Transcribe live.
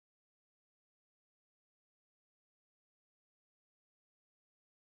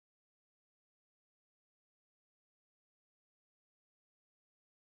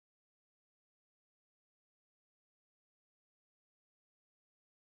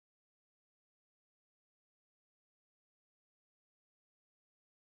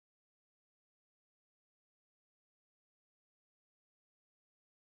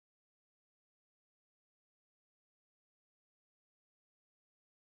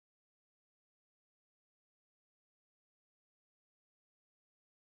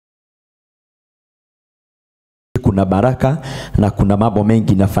kuna baraka na kuna mambo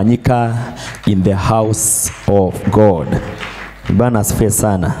mengi nafanyika in the house of God. Bwana asifiwe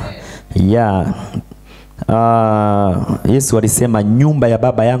sana. Yesu alisema nyumba ya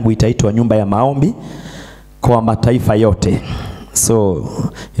baba yangu itaitwa nyumba ya maombi kwa mataifa yote. So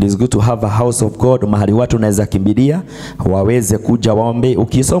it is good to have a house of God, mahali watu naweza kimbilia waweze kuja waombe.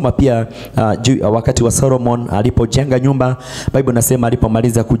 Ukisoma pia wakati wa Solomon alipojenga nyumba, Bible nasema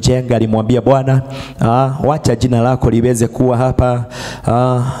alipomaliza kujenga alimwambia Bwana, wacha jina lako liweze kuwa hapa,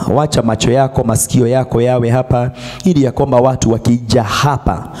 wacha macho yako, masikio yako yawe hapa, ili ya kwamba watu wakija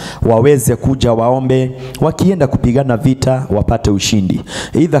hapa waweze kuja waombe, wakienda kupigana vita wapate ushindi.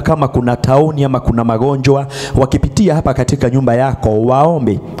 Either kama kuna tauni ama kuna magonjwa, wakipitia hapa katika nyumba yako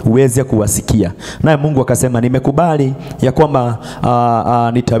waombe uweze kuwasikia. Naye Mungu akasema nimekubali ya kwamba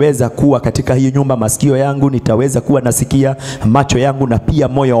nitaweza kuwa katika hii nyumba, masikio yangu nitaweza kuwa nasikia, macho yangu na pia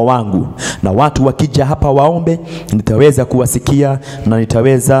moyo wangu, na watu wakija hapa waombe nitaweza kuwasikia na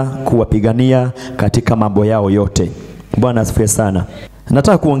nitaweza kuwapigania katika mambo yao yote. Bwana asifiwe sana.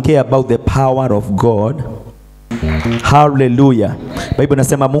 Nataka kuongea about the power of God. Hallelujah. Bible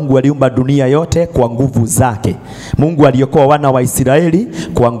nasema Mungu aliumba dunia yote kwa nguvu zake. Mungu aliokoa wana wa Israeli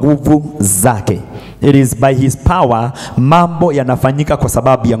kwa nguvu zake. It is by his power mambo yanafanyika kwa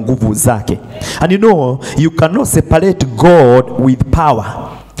sababu ya nguvu zake. And you know, you cannot separate God with power.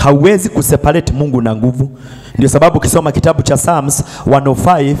 Hauwezi kuseparate Mungu na nguvu. Ndio sababu ukisoma kitabu cha Psalms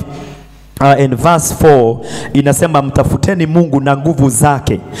 105 and verse 4 inasema mtafuteni Mungu na nguvu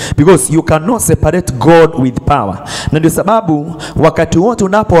zake, because you cannot separate God with power. Na ndio sababu wakati wote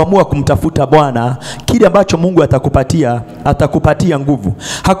unapoamua kumtafuta Bwana, kile ambacho Mungu atakupatia nguvu.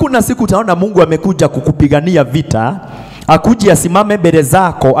 Hakuna siku utaona Mungu amekuja kukupigania vita, akuje asimame mbele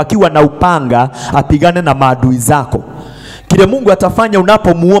zako akiwa na upanga apigane na maadui zako. Kile Mungu atafanya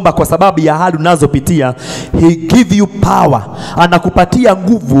unapomuomba kwa sababu ya hali unazopitia, he give you power, anakupatia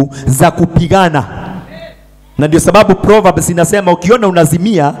nguvu za kupigana. Na ndio sababu Proverbs inasema ukiona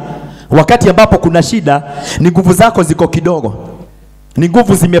unazimia wakati ambapo kuna shida, ni nguvu zako ziko kidogo, ni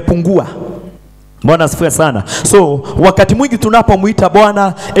nguvu zimepungua. Bwana asifiwe sana. So wakati mwingi tunapomuita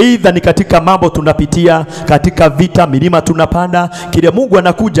Bwana, either ni katika mambo tunapitia, katika vita, milima tunapanda, kile Mungu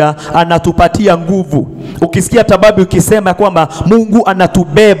anakuja anatupatia nguvu. Ukisikia tababu ukisema kwamba Mungu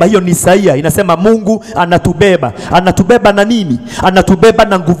anatubeba, hiyo ni Isaia inasema Mungu anatubeba. Anatubeba na nini? Anatubeba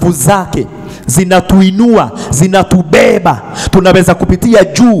na nguvu zake. Zinatuinua, zinatubeba. Tunaweza kupitia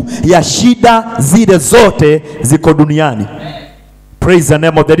juu ya shida zile zote ziko duniani. Praise the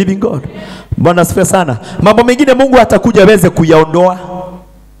name of the living God. Bwana asifiwe sana. Mambo mengine Mungu atakuja aweze kuyaondoa.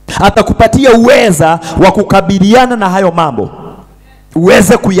 Atakupatia uweza wa kukabiliana na hayo mambo,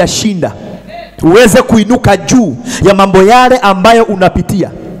 uweze kuyashinda, uweze kuinuka juu ya mambo yale ambayo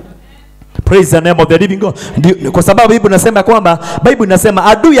unapitia. Praise the name of the living God. Kwa sababu Biblia inasema kwamba, Biblia inasema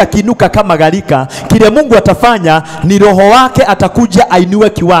adui akiinuka kama gharika, kile Mungu atafanya ni roho wake atakuja ainue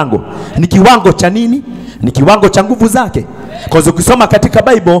kiwango. Ni kiwango cha nini? Ni kiwango cha nguvu zake. Kwa ukisoma katika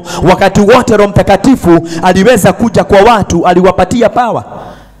Bible, wakati wote Roho Mtakatifu aliweza kuja kwa watu, aliwapatia power.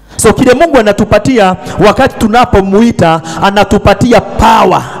 So kile Mungu anatupatia wakati tunapomuita, anatupatia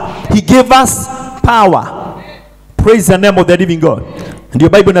power. He gave us power. Praise the name of the living God. Ndio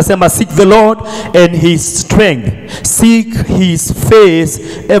Bible inasema seek the Lord and his strength, seek his face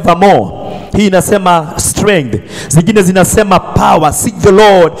evermore. Hii inasema strength, zingine zinasema power. Seek the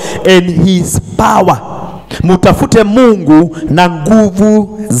Lord and his power. Mutafute Mungu na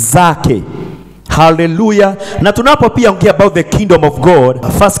nguvu zake. Hallelujah. Na tunapo pia ongea about the kingdom of God,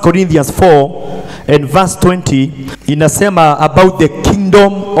 1 Corinthians 4 and verse 20 inasema about the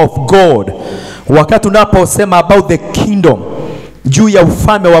kingdom of God. Wakati tunaposema about the kingdom, juu ya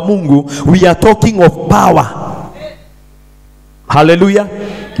ufalme wa Mungu, we are talking of power. Hallelujah.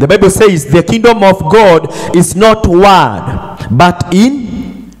 The Bible says the kingdom of God is not word but in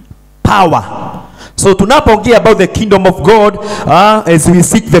power. So tunapoongea about the kingdom of God, as we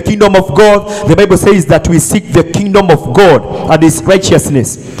seek the kingdom of God, the Bible says that we seek the kingdom of God and his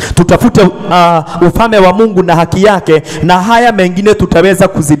righteousness. Tutafute ufalme wa Mungu na haki yake, na haya mengine tutaweza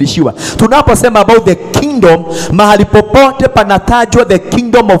kuzidishiwa. Tunaposema about the kingdom, mahali popote panatajwa the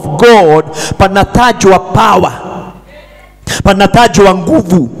kingdom of God, panatajwa power, panatajwa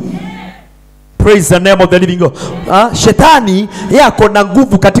nguvu. Praise the name of the living God. Shetani yako na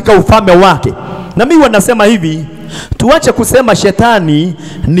nguvu katika ufalme wake. Na mimi wanasema hivi, tuache kusema shetani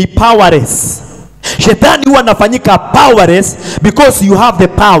ni powerless. Shetani huwa anafanyika powerless because you have the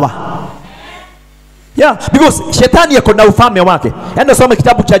power. Yeah, because shetani yako na ufalme wake. Yaani soma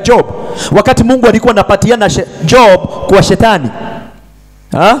kitabu cha Job. Wakati Mungu alikuwa anapatiana Job kwa shetani,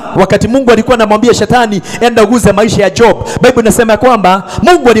 Wakati Mungu alikuwa anamwambia shetani enda uguze maisha ya Job, Biblia inasema kwamba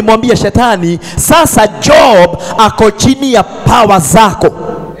Mungu alimwambia shetani, sasa Job ako chini ya power zako,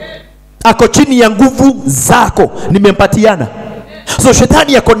 ako chini ya nguvu zako nimempatiana. So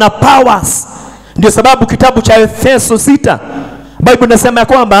shetani yako na powers. Ndio sababu kitabu cha Efeso 6 Biblia inasema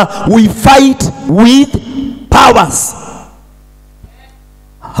kwamba we fight with powers.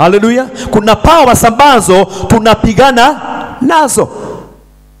 Hallelujah. Kuna powers ambazo tunapigana nazo.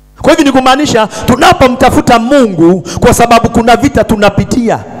 Kwa hivyo ni kumaanisha tunapomtafuta Mungu, kwa sababu kuna vita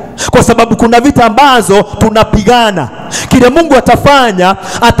tunapitia, kwa sababu kuna vita ambazo tunapigana, kile Mungu atafanya,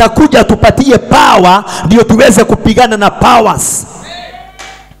 atakuja tupatie power ndio tuweze kupigana na powers.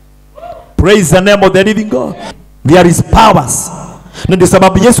 Praise the name of the living God. There is powers. Na ndio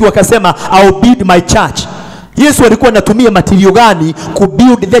sababu Yesu akasema I'll build my church. Yesu alikuwa anatumia material gani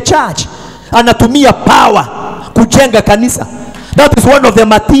kubuild the church? Anatumia power kujenga kanisa. That is one of the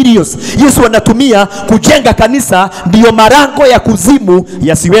materials Yesu anatumia kujenga kanisa, ndio marango ya kuzimu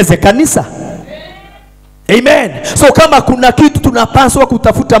yasiweze kanisa. Amen. So kama kuna kitu tunapaswa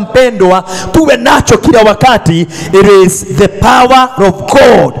kutafuta mpendwa, tuwe nacho kila wakati, it is the power of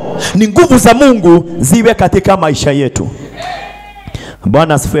God. Ni nguvu za Mungu ziwe katika maisha yetu.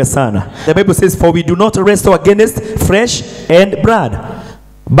 Bwana asifiwe sana. The Bible says, for we do not wrestle against flesh and blood,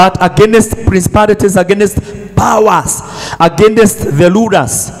 but against principalities, against powers, against the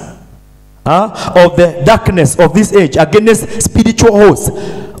rulers of the darkness of this age, against spiritual hosts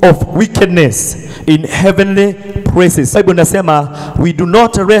of wickedness in heavenly places. Bible inasema we do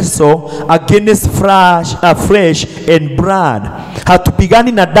not wrestle against flesh and blood.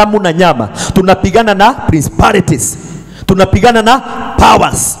 Hatupigani na damu na nyama, tunapigana na principalities, tunapigana na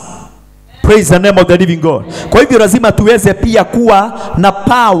powers. Praise the name of the living God. Kwa hivyo lazima tuweze pia kuwa na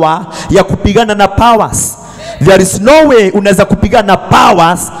power ya kupigana na powers. There is no way unaweza kupigana na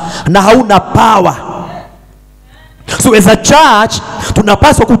powers na hauna power. So as a church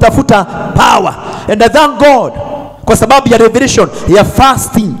tunapaswa kutafuta power, and I thank God kwa sababu ya revelation ya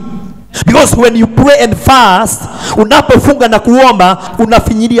fasting. Because when you pray and fast, unapofunga na kuomba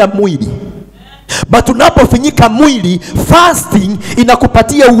unafinyilia mwili. But unapofinyika mwili, fasting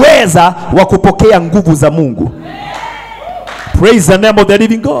inakupatia uweza wa kupokea nguvu za Mungu. Praise the name of the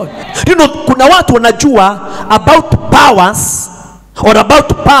living God. You know, kuna watu wanajua about powers or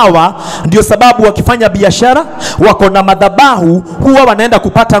about power, ndio sababu wakifanya biashara wako na madhabahu huwa wanaenda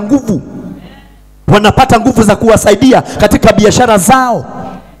kupata nguvu. Wanapata nguvu za kuwasaidia katika biashara zao.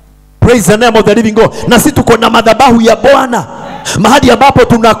 Praise the name of the living God. Na sisi tuko na madhabahu ya Bwana, mahali ambapo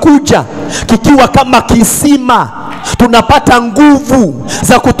tunakuja kikiwa kama kisima, tunapata nguvu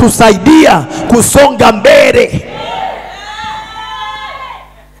za kutusaidia kusonga mbele.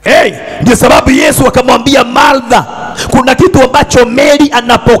 Ndio sababu Yesu akamwambia Martha, kuna kitu ambacho Mary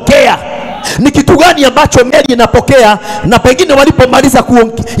anapokea. Ni kitu gani ambacho Mary anapokea? Na pengine walipomaliza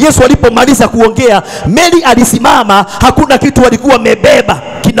Yesu alipomaliza kuongea, Mary alisimama, hakuna kitu alikuwa amebeba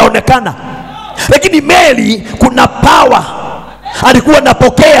kinaonekana. Lakini Mary kuna power alikuwa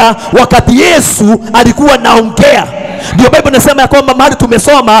anapokea wakati Yesu alikuwa anaongea. Ndio Bible inasema ya kwamba mahali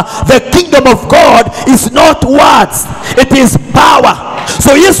tumesoma, the kingdom of God is not words, it is power.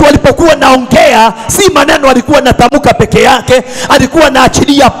 So Yesu alipokuwa naongea, si maneno alikuwa anatamka peke yake, alikuwa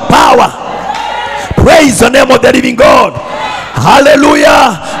anaachilia power. Praise the name of the living God.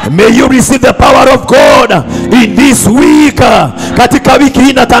 Hallelujah. May you receive the power of God in this week. Katika wiki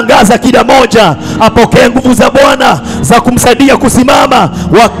hii natangaza kila moja apokee nguvu za Bwana za kumsaidia kusimama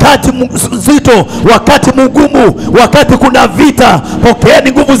wakati mzito, wakati mgumu, wakati kuna vita.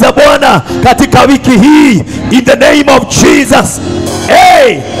 Pokeeni nguvu za Bwana katika wiki hii in the name of Jesus.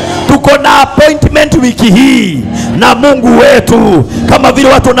 Tuko na appointment wiki hii na Mungu wetu, kama vile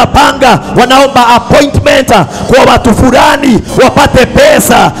watu wanapanga wanaomba appointment kwa watu fulani wapate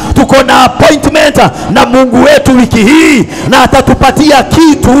pesa. Tuko na appointment na Mungu wetu wiki hii, na atatupatia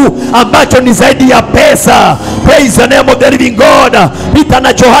kitu ambacho ni zaidi ya pesa. Praise the name of the living God. Peter na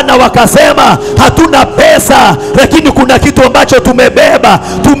Yohana wakasema hatuna pesa, lakini kuna kitu ambacho tumebeba.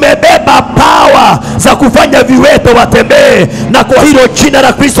 Tumebeba power za kufanya viwete watembee, na kwa hilo jina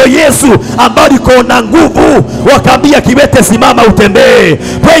la Kristo Yesu ambao liko na nguvu, wakaambia kiwete simama utembee.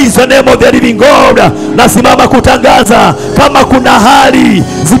 Praise the name of the living God. Na simama kutangaza, kama kuna hali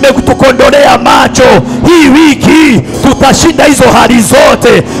zimetukondolea macho, hii wiki tutashinda hizo hali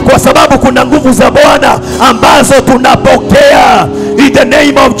zote, kwa sababu kuna nguvu za Bwana ambazo tunapokea in the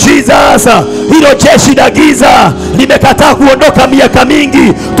name of Jesus. Hilo jeshi la giza limekataa kuondoka miaka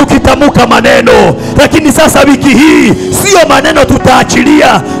mingi tukitamka maneno, lakini sasa wiki hii sio maneno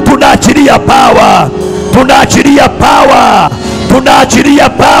tutaachilia, tunaachilia power. Tunaachilia power. tunaachilia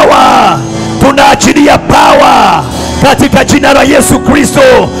power, tunaachilia power katika jina la Yesu Kristo.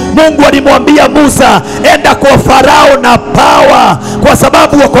 Mungu alimwambia Musa, enda kwa Farao na power, kwa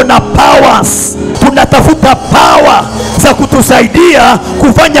sababu wako na powers. Tunatafuta power za kutusaidia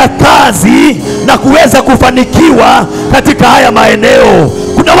kufanya kazi na kuweza kufanikiwa katika haya maeneo.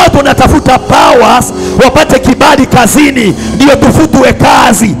 Kuna watu wanatafuta powers wapate kibali kazini ndio tufutwe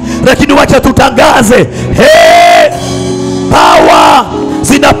kazi, lakini wacha tutangaze, power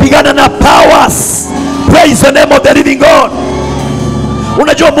zinapigana na powers. Praise the name of the living God.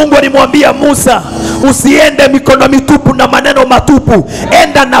 Unajua Mungu alimwambia Musa, usiende mikono mitupu na maneno matupu,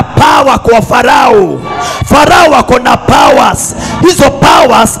 enda na power kwa Farao. Farao ako na powers. Hizo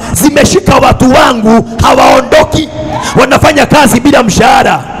powers zimeshika watu wangu, hawaondoki, wanafanya kazi bila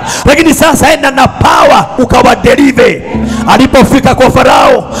mshahara. Lakini sasa enda na power ukawadelive. Alipofika kwa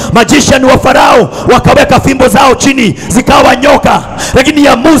Farao, magician wa Farao wakaweka fimbo zao chini zikawa nyoka, lakini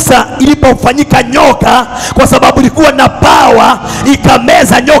ya Musa ilipofanyika nyoka, kwa sababu ilikuwa na power,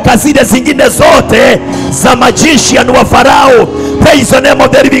 ikameza nyoka zile zingine zote za magician wa Farao. Praise the name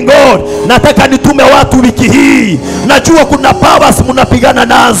of the living God. Nataka nitume watu wiki hii. Najua kuna powers munapigana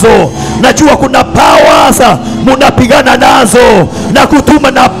nazo, najua kuna powers munapigana nazo, na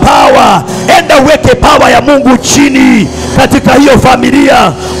kutuma na power. Enda uweke power ya Mungu chini katika hiyo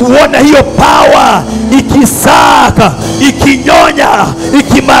familia, uone hiyo power ikisaka, ikinyonya,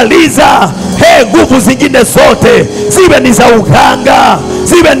 ikimaliza nguvu zingine zote, ziwe ni za uganga,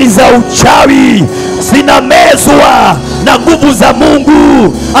 ziwe ni za uchawi, zinamezwa na nguvu za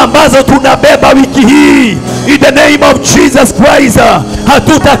Mungu ambazo tunabeba wiki hii. In the name of Jesus Christ,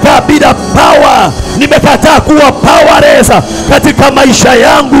 hatutakaa bila power. Nimekataa kuwa powerless katika maisha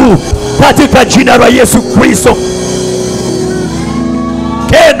yangu katika jina la Yesu Kristo.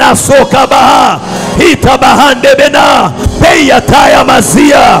 Kena soka baha itabahande bena peya taya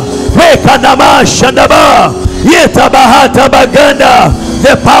mazia weka namasha ndaba yetabahata baganda.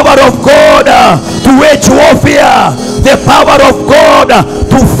 The power of God to wage warfare, the power of God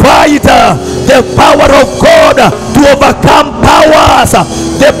to fight, the power of God to overcome powers,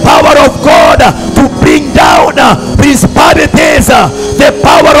 the power of God to bring down principalities, the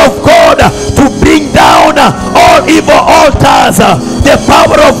power of God to bring down all evil altars, the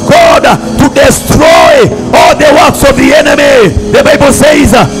power of God to destroy all the works of the enemy. The Bible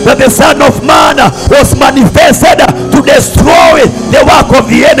says that the Son of Man was manifested to destroy the work of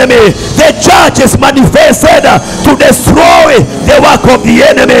the enemy. The church is manifested to destroy the work of the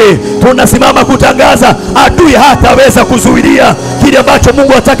enemy. Tunasimama kutangaza, adui hataweza kuzuilia kile ambacho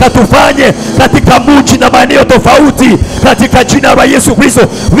Mungu ataka tufanye katika mji na maeneo tofauti katika jina la Yesu Kristo.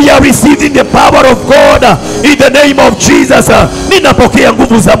 We are receiving the power of God in the name of Jesus. Ninapokea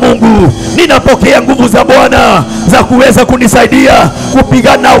nguvu za Mungu, ninapokea nguvu za Bwana za kuweza kunisaidia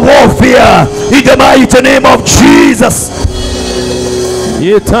kupigana warfare in the mighty name of Jesus.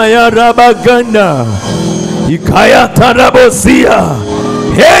 Yetayarabaganda ikayatarabozia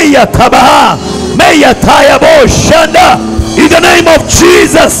heya tabaha meya tayaboshanda in the name of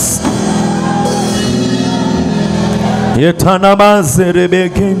Jesus.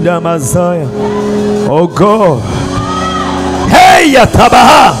 Yetanamazerebekenda mazaya. Oh God, heya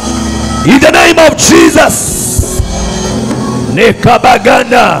tabaha in the name of Jesus.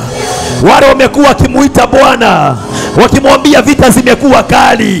 Nekabaganda. Wale wamekuwa wakimuita Bwana, wakimwambia vita zimekuwa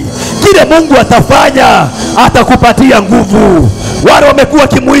kali, kile Mungu atafanya, atakupatia nguvu. Wale wamekuwa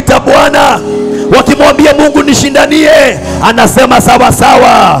wakimuita Bwana, wakimwambia Mungu nishindanie, anasema sawa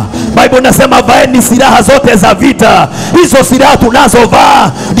sawa. Bible inasema vaeni silaha zote za vita. Hizo silaha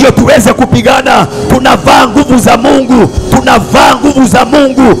tunazovaa ndio tuweze kupigana. Tunavaa nguvu za Mungu, tunavaa nguvu za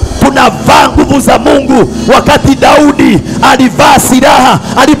Mungu, tunavaa nguvu za Mungu. Wakati Daudi alivaa silaha,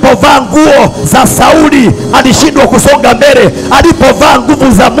 alipovaa nguo za Sauli alishindwa kusonga mbele. Alipovaa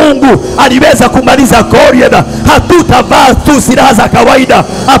nguvu za Mungu aliweza kumaliza Goliath. Hatutavaa tu silaha za kawaida,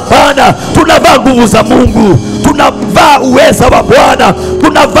 hapana. Tunavaa nguvu za Mungu, tunavaa uweza wa Bwana,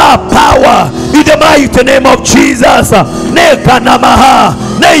 tunavaa power in the mighty name of Jesus. Neka namaha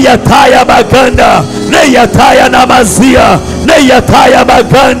neyataya baganda neyataya namazia neyataya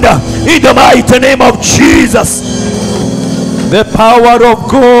baganda in the mighty name of Jesus. The power of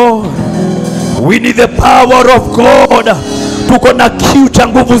God, we need the power of God. Tuko na kiu cha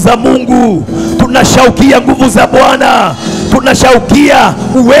nguvu za Mungu, tunashaukia nguvu za Bwana, tunashaukia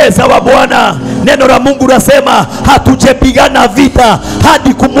uweza wa Bwana. Neno la Mungu nasema hatujepigana vita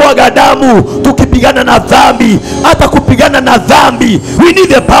hadi kumwaga damu tukipigana na dhambi. Hata kupigana na dhambi, we need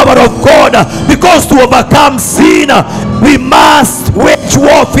the power of God, because to overcome sin we must wage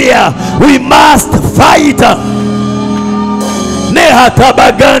warfare, we must fight. hata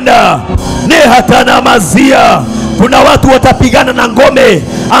baganda, ne hata namazia. Kuna watu watapigana na ngome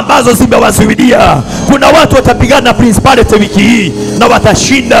ambazo zimewazuidia. Kuna watu watapigana na principality wiki hii na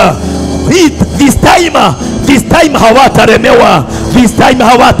watashinda. This time hawataremewa. This time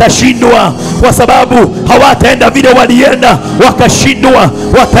hawatashindwa, kwa sababu hawataenda vile walienda wakashindwa.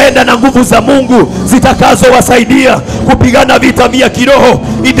 Wataenda na nguvu za Mungu zitakazowasaidia kupigana vita vya kiroho.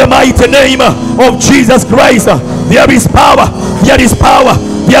 In the mighty name of Jesus Christ, there is power, there is power,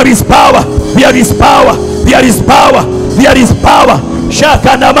 there is power, there is power, there is power, there is power.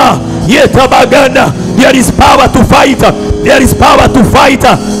 Shakanama yetabaganda. There is power to fight. There is power to fight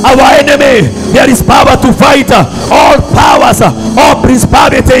our enemy. There is power to fight all powers, all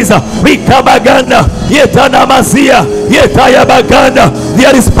principalities. Vikabaganda yetanamazia yetayabaganda.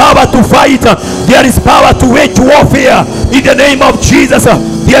 There is power to fight. There is power to wage warfare in the name of Jesus.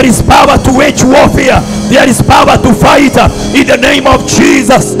 There is power to wage warfare. There is power to fight in the name of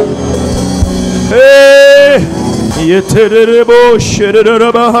Jesus. Hey, yeterebo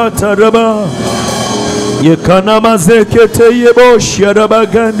shererabahataraba.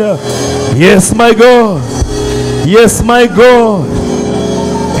 Yes, my God. Yes, my God.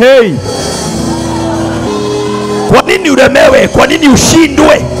 Hey, kwa nini uremewe? Kwa nini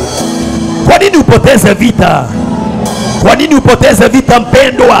ushindwe? Kwa nini upoteze vita? Kwa nini upoteze vita,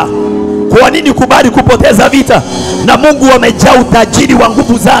 mpendwa? Kwa nini kubali kupoteza vita? Na Mungu amejaa utajiri wa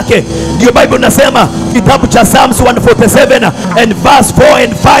nguvu zake. Ndio Bible nasema kitabu cha Psalms 147 and verse 4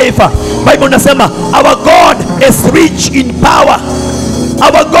 and 5. Bible nasema our God is rich in power.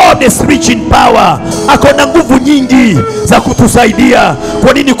 Our God is rich in power. Akona nguvu nyingi za kutusaidia.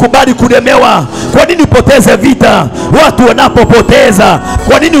 Kwa nini kubali kulemewa? Kwa nini upoteze vita watu wanapopoteza?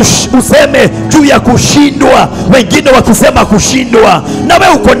 Kwa nini useme juu ya kushindwa, wengine wakisema kushindwa? Na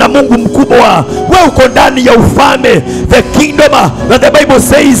wewe uko na Mungu mkubwa. Wewe uko ndani ya ufalme, the kingdom that the Bible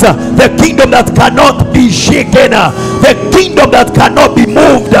says, the kingdom that cannot be shaken, the kingdom that cannot be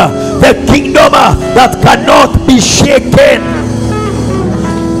moved, the kingdom that cannot be shaken.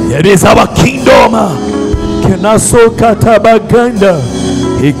 It is our kingdom. Kenaso katabaganda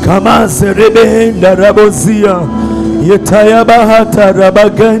ikamaze rebenda rabozia yetayabahata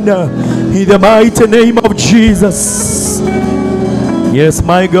rabaganda. In the mighty name of Jesus. Yes,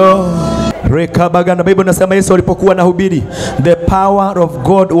 my God. Rekabaganda. Bible nasema Yesu alipokuwa anahubiri, the power of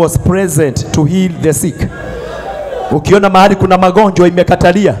God was present to heal the sick. Ukiona mahali kuna magonjwa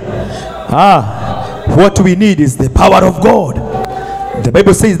imekatalia, what we need is the power of God. The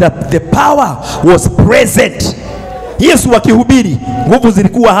Bible says that the power was present. Yesu akihubiri, nguvu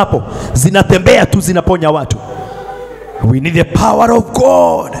zilikuwa hapo, zinatembea tu, zinaponya watu. We need the power of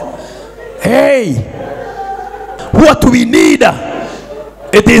God. Hey, what we need,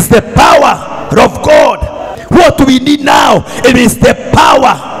 it is the power of God. What we need now, it is the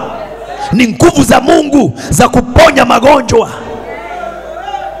power. Ni nguvu za Mungu za kuponya magonjwa.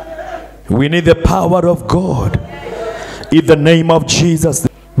 We need the power of God in the name of Jesus.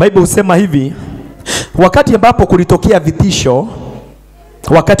 Bible husema hivi, wakati ambapo kulitokea vitisho,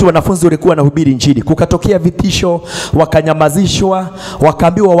 wakati wanafunzi walikuwa wanahubiri injili, kukatokea vitisho, wakanyamazishwa,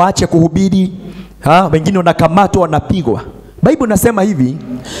 wakaambiwa waache kuhubiri, wengine wanakamatwa, wanapigwa. Bible nasema hivi,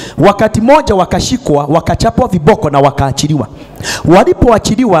 wakati moja wakashikwa, wakachapwa viboko na wakaachiliwa.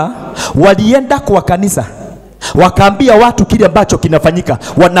 Walipoachiliwa, walienda kwa kanisa, wakaambia watu kile ambacho kinafanyika,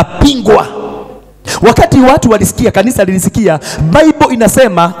 wanapingwa. Wakati watu walisikia, kanisa lilisikia, Bible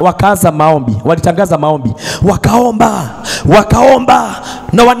inasema wakaanza maombi, walitangaza maombi, wakaomba,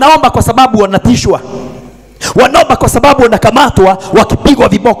 na wanaomba kwa sababu wanatishwa, wanaomba kwa sababu wanakamatwa, wakipigwa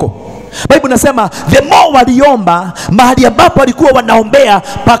viboko. Bible inasema the more waliomba, mahali ambapo walikuwa wanaombea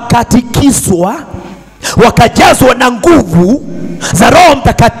pakatikiswa, wakajazwa na nguvu za Roho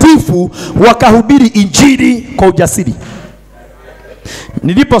Mtakatifu, wakahubiri injili kwa ujasiri.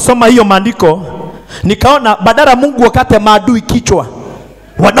 Niliposoma hiyo maandiko, nikaona badala Mungu wakate maadui kichwa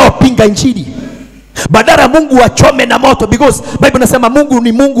wanaopinga injili, badala Mungu wachome na moto, because Bible nasema Mungu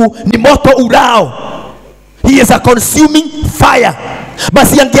ni moto urao. He is a consuming fire.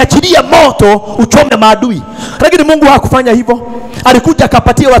 Basi angeachilia moto uchome maadui. Lakini Mungu hakufanya hivyo. Alikuja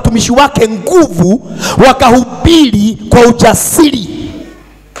akapatia watumishi wake nguvu, wakahubiri kwa ujasiri.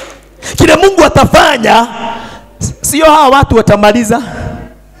 Kile Mungu atafanya, sio hawa watu watamaliza,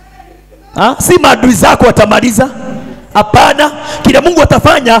 si maadui zako watamaliza. Hapana, kile Mungu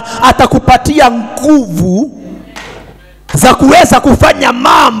atafanya, atakupatia nguvu za kuweza kufanya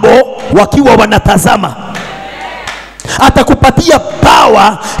mambo wakiwa wanatazama. Atakupatia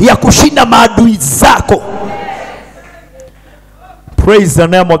power ya kushinda maadui zako. Praise the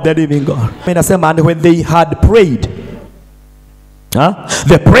name of the living God. Inasema, and when they had prayed,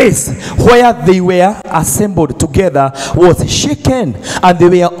 The place where they were assembled together was shaken, and they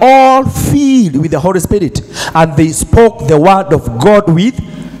were all filled with the Holy Spirit, and they spoke the word of God with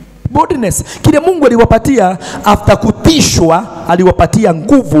boldness. Kile Mungu aliwapatia after kutishwa, aliwapatia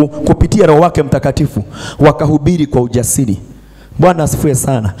nguvu kupitia Roho wake Mtakatifu, wakahubiri kwa ujasiri. Bwana asifiwe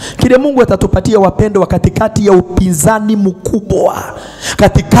sana. Kile Mungu atatupatia wapendwa, katikati ya upinzani mkubwa,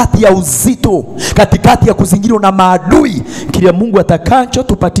 katikati ya uzito, katikati ya kuzingirwa na maadui, kile Mungu atakacho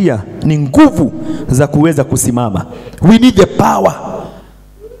tupatia ni nguvu za kuweza kusimama. We need the power.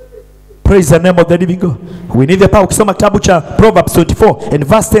 Praise the name of the living God. We need the power. Ukisoma kitabu cha Proverbs 24 and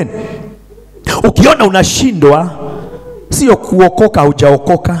verse 10, ukiona unashindwa, sio kuokoka,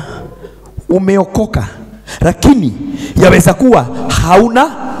 hujaokoka, umeokoka, lakini yaweza kuwa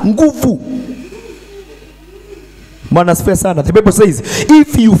hauna nguvu. Bwana asifiwe sana. The Bible says,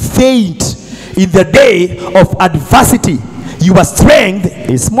 if you faint in the day of adversity, your strength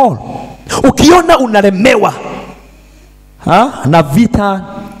is small. Ukiona unalemewa na vita,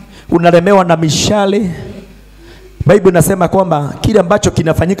 unalemewa na mishale, Bible inasema kwamba kile ambacho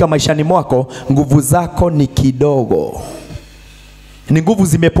kinafanyika maishani mwako, nguvu zako ni kidogo, ni nguvu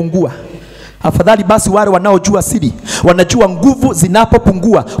zimepungua. Afadhali basi wale wanaojua siri, wanajua nguvu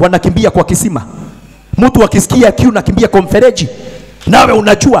zinapopungua wanakimbia kwa kisima. Mtu akisikia kiu nakimbia kwa mfereji. Nawe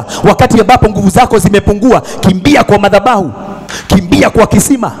unajua wakati ambapo nguvu zako zimepungua, kimbia kwa madhabahu, kimbia kwa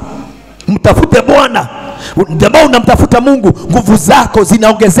kisima. Mtafute Bwana. Ndio unamtafuta Mungu, nguvu zako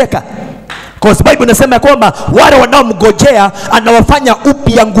zinaongezeka. Kwa sababu Bible inasema kwamba wale wanaomngojea anawafanya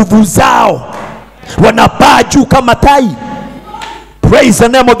upya nguvu zao, wanapaa juu kama tai. Praise the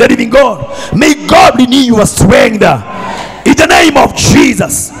name of the living God. May God renew your strength in the name of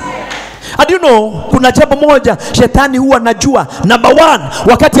Jesus. And you know, kuna jambo moja shetani huwa anajua. Number one,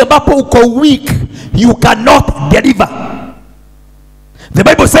 wakati ambapo uko weak, you cannot deliver. The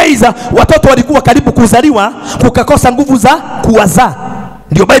Bible says watoto walikuwa karibu kuzaliwa, kukakosa nguvu za kuwazaa.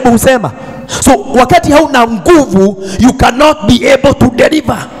 Ndio Bible husema. So wakati hauna nguvu, you cannot be able to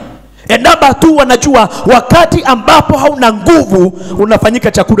deliver. And number two, wanajua wakati ambapo hauna nguvu,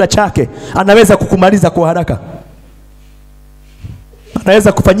 unafanyika chakula chake, anaweza kukumaliza kwa haraka.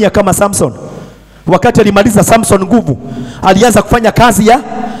 Anaweza kufanyia kama Samson. Wakati alimaliza Samson nguvu, alianza kufanya kazi ya,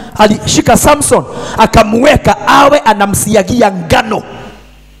 alishika Samson akamweka awe anamsiagia ngano,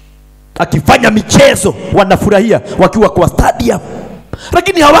 akifanya michezo, wanafurahia wakiwa kwa stadium.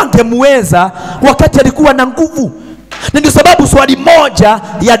 Lakini hawangemweza wakati alikuwa na nguvu. Ndio sababu swali moja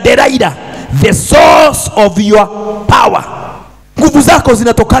ya Delilah, the source of your power, nguvu zako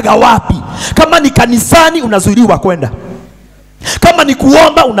zinatokaga wapi? Kama ni kanisani, unazuiliwa kwenda. Kama ni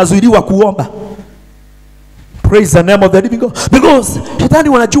kuomba, unazuiliwa kuomba. Praise the name of the living God. Because shetani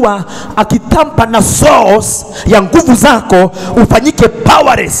wanajua akitampa na source ya nguvu zako, ufanyike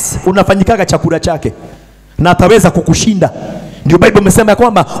powerless, unafanyikaga chakula chake, na ataweza kukushinda. Ndio Bible imesema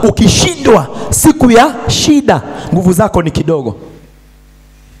kwamba ukishindwa siku ya shida, nguvu zako ni kidogo.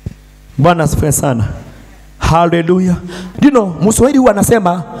 Bwana asifiwe sana. Hallelujah. You know, Mswahili huwa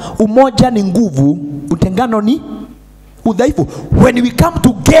anasema umoja ni nguvu, utengano ni udhaifu. When we come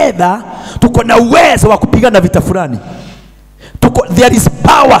together, tuko na uwezo wa kupigana vita fulani. There is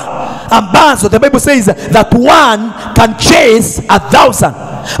power ambazo the Bible says that one can chase 1,000,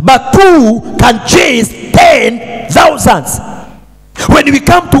 but two can chase 10,000. When we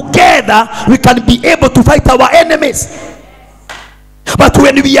come together, we can be able to fight our enemies. But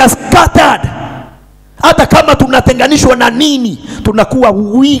when we are scattered, hata kama tunatenganishwa na nini, tunakuwa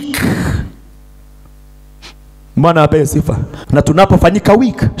weak. Bwana apewe sifa. Na tunapofanyika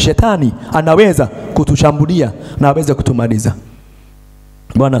weak, shetani anaweza kutushambulia na aweze kutumaliza.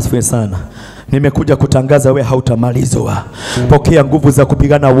 Bwana asifiwe sana. Nimekuja kutangaza wewe hautamalizwa. Pokea nguvu za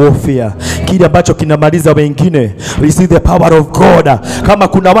kupigana warfare. Kile ambacho kinamaliza wengine, receive the power of God. Kama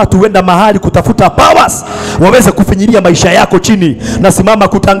kuna watu wenda mahali kutafuta powers, waweze kufinyilia maisha yako chini, na simama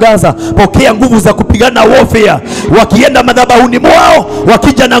kutangaza, pokea nguvu za kupigana warfare. Wakienda madhabahuni mwao,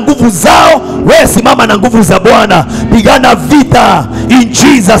 wakija na nguvu zao, wewe simama na nguvu za Bwana. Pigana vita in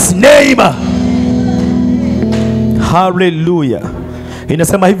Jesus name. Hallelujah.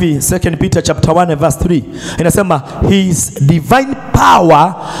 Inasema hivi, 2 Peter chapter 1 verse 3. Inasema his divine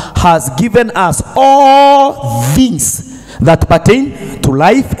power has given us all things that pertain to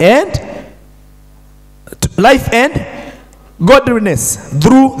life and godliness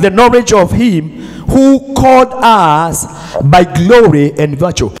through the knowledge of him who called us by glory and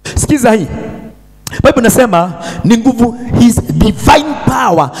virtue. Sikiza hii. Bible inasema ni nguvu, his divine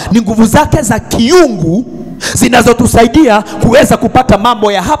power, ni nguvu zake za kiungu zinazotusaidia kuweza kupata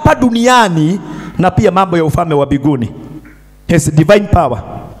mambo ya hapa duniani na pia mambo ya ufalme wa mbinguni. His divine power.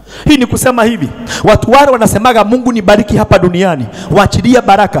 Hii ni kusema hivi, watu wale wanasemaga Mungu nibariki hapa duniani, waachilia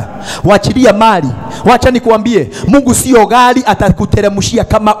baraka, waachilia mali. Wacha nikuambie, Mungu sio gari atakuteremshia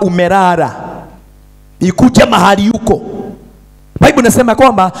kama umerara ikuje mahali yuko. Bible inasema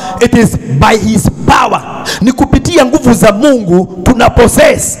kwamba it is by his power, ni kupitia nguvu za Mungu tuna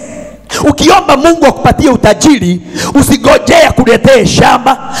possess. Ukiomba Mungu akupatie utajiri, usigojea kuletee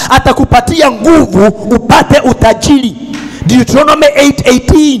shamba, atakupatia nguvu upate utajiri. Deuteronomy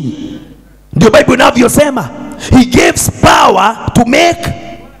 8:18 ndio Bible inavyosema, he gives power to make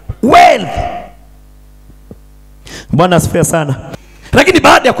wealth. Bwana asifiwe sana. Lakini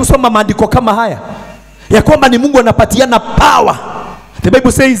baada ya kusoma maandiko kama haya ya kwamba ni Mungu anapatiana power, the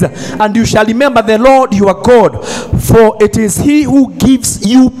Bible says, and you shall remember the Lord your God, for it is he who gives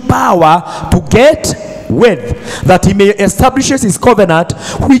you power to get wealth, that he may establish his covenant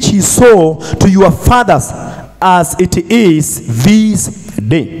which he swore to your fathers, as it is this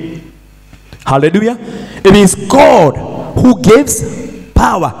day. Hallelujah. It is God who gives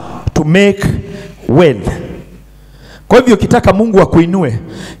power to make wealth. Kwa hivyo ukitaka Mungu akuinue,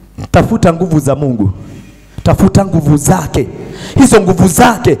 tafuta nguvu za Mungu. Tafuta nguvu zake. Hizo nguvu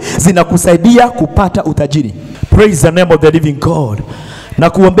zake zinakusaidia kupata utajiri. Praise the name of the living God. Na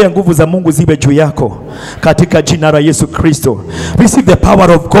kuombea nguvu za Mungu ziwe juu yako katika jina la Yesu Kristo. Receive the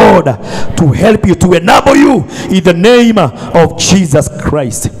power of God to help you, to enable you in the name of Jesus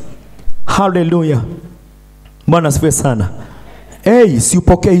Christ. Hallelujah. Bwana asifiwe sana.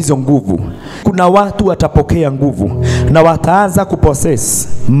 Siupokee hizo nguvu. Kuna watu watapokea nguvu na wataanza kupossess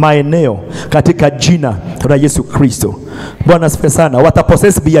maeneo katika jina la Yesu Kristo. Bwana asifiwe sana.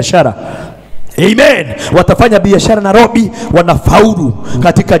 Watapossess biashara. Amen. Watafanya biashara Nairobi, wanafaulu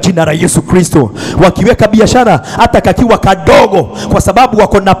katika jina la Yesu Kristo. Wakiweka biashara hata kakiwa kadogo, kwa sababu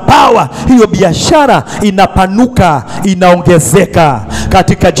wako na power, hiyo biashara inapanuka, inaongezeka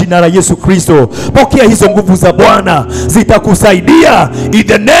katika jina la Yesu Kristo. Pokea hizo nguvu za Bwana, zitakusaidia in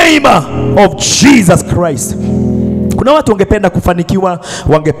the name of Jesus Christ. Kuna watu wangependa kufanikiwa,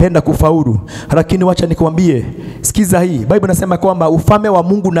 wangependa kufaulu, lakini wacha nikwambie, sikiza hii. Bible inasema kwamba ufalme wa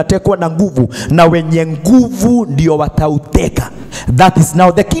Mungu unatekwa na nguvu, na wenye nguvu ndio watauteka. That is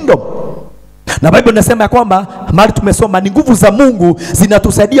now the kingdom. Na Bible inasema kwamba mali tumesoma ni nguvu za Mungu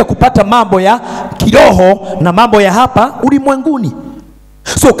zinatusaidia kupata mambo ya kiroho na mambo ya hapa ulimwenguni.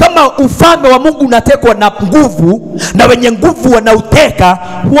 So kama ufalme wa Mungu unatekwa na nguvu na wenye nguvu wanauteka,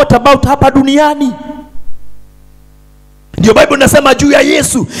 what about hapa duniani? Ndio Bible inasema juu ya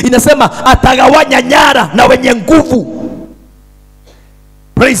Yesu, inasema atagawanya nyara na wenye nguvu.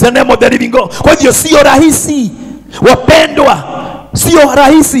 Praise the name of the living God. Kwa hivyo sio rahisi, wapendwa, sio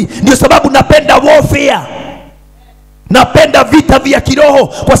rahisi. Ndio sababu napenda warfare, napenda vita vya kiroho,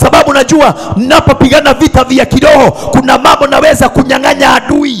 kwa sababu najua ninapopigana vita vya kiroho kuna mambo naweza kunyang'anya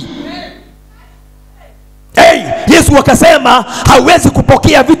adui. Yesu akasema hauwezi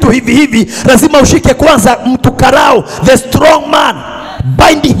kupokea vitu hivi hivi, lazima ushike kwanza mtu karao, the strong man,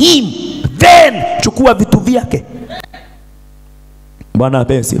 bind him, then chukua vitu vyake. Bwana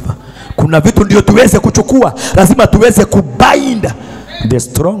apewe sifa. Kuna vitu ndio tuweze kuchukua, lazima tuweze kubind the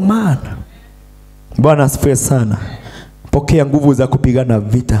strong man. Bwana asifiwe sana. Pokea nguvu za kupigana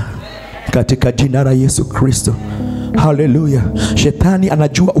vita katika jina la Yesu Kristo. Hallelujah. Shetani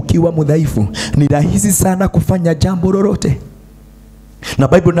anajua ukiwa mdhaifu ni rahisi sana kufanya jambo lolote. Na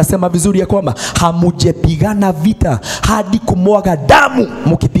Bible inasema vizuri ya kwamba hamujepigana vita hadi kumwaga damu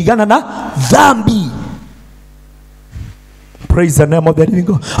mkipigana na dhambi. Praise the name of the living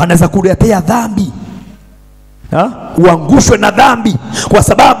God. Anaweza kuletea dhambi, uangushwe na dhambi kwa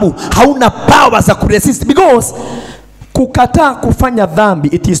sababu hauna power za kuresist, because kukataa kufanya dhambi,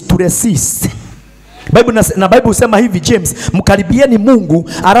 it is to resist. Bible husema hivi, James, mkaribieni Mungu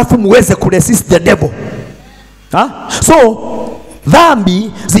alafu muweze kuresist the devil. So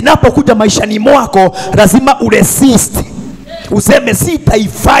dhambi zinapokuja maishani mwako lazima uresist. Useme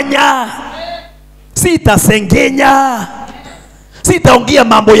sitaifanya, sitasengenya, sitaongea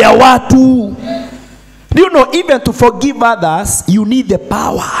mambo ya watu. Do you know, even to forgive others you need the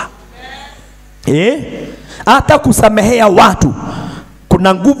power. Hata kusamehea watu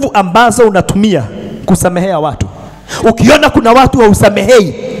kuna nguvu ambazo unatumia kusamehea watu. Ukiona kuna watu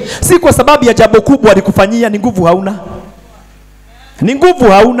hausamehei, si kwa sababu ya jambo kubwa alikufanyia, ni nguvu hauna. Ni nguvu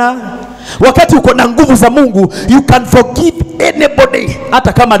hauna. Wakati uko na nguvu za Mungu, you can forgive anybody,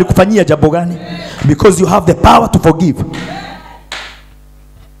 hata kama alikufanyia jambo gani, because you have the power to forgive.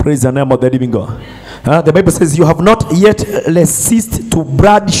 Praise the name of the living God. The Bible says you have not yet ceased to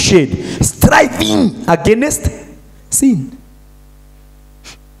bloodshed, striving against sin.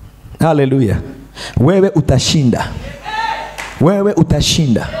 Hallelujah. Wewe utashinda. wewe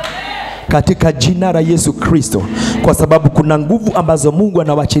utashinda katika jina la Yesu Kristo, kwa sababu kuna nguvu ambazo Mungu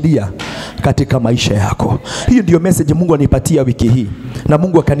anawachilia katika maisha yako. Hiyo ndio message Mungu anipatia wiki hii, na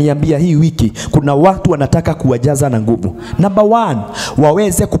Mungu akaniambia hii wiki kuna watu wanataka kuwajaza na nguvu. Number 1,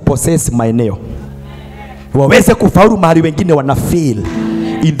 waweze kupossess maeneo, waweze kufaulu mahali wengine wana fail,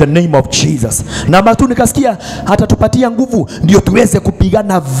 in the name of Jesus. Number 2, nikasikia hata tupatia nguvu ndio tuweze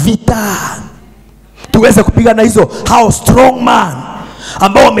kupigana vita, tuweze kupigana hizo how strong man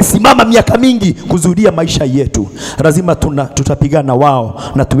ambao wamesimama miaka mingi kuzuia maisha yetu. Lazima tutapigana wao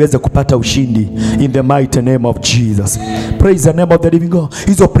na tuweze kupata ushindi in the mighty name of Jesus. Praise the name of the living God.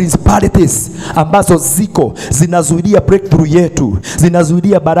 Hizo principalities ambazo zinazuilia breakthrough yetu,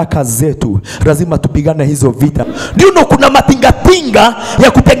 zinazuilia baraka zetu, lazima tupigane hizo vita. Ndio kuna matingatinga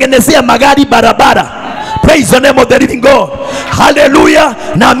ya kutengenezea magari barabara. Praise the name of the living God. Hallelujah.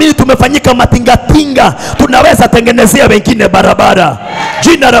 Naamini tumefanyika matingatinga, tunaweza tengenezea wengine barabara.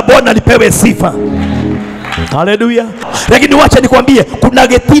 Jina la Bwana lipewe sifa. Hallelujah. Lakini wacha nikwambie, kuna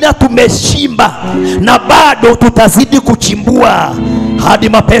getina tumeshimba na bado tutazidi kuchimbua hadi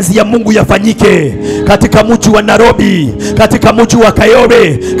mapenzi ya Mungu yafanyike katika mji wa Nairobi, katika mji wa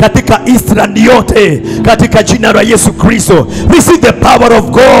Kayole, katika Eastland yote, katika jina la Yesu Kristo. Receive the power of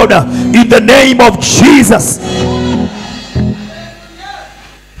God in the name of Jesus.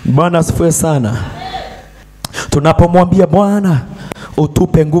 Bwana asifiwe sana. Tunapomwambia Bwana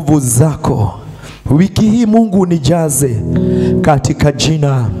utupe nguvu zako wiki hii, Mungu nijaze katika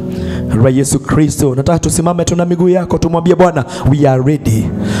jina la Yesu Kristo. Nataka tusimame, tuna miguu yako, tumwambie Bwana we are ready,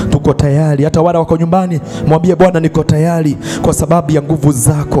 tuko tayari. Hata wale wako nyumbani, mwambie Bwana niko tayari kwa sababu ya nguvu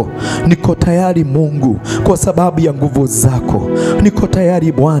zako. Niko tayari Mungu kwa sababu ya nguvu zako. Niko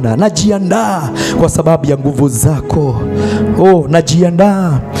tayari Bwana, najiandaa kwa sababu ya nguvu zako.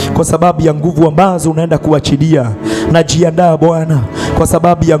 Najiandaa kwa sababu ya nguvu ambazo unaenda kuachilia. Najiandaa Bwana kwa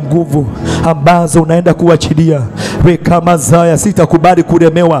sababu ya nguvu ambazo unaenda kuachilia. We kama Zaya, sitakubali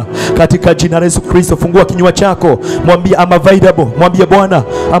kulemewa katika jina la Yesu Kristo. Fungua kinywa chako, mwambie I'm available. Mwambie Bwana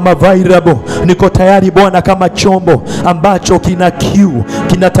I'm available. Niko tayari Bwana, kama chombo ambacho kina kiu,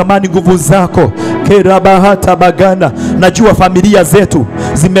 kinatamani nguvu zako. Kerabahata bagana. Najua familia zetu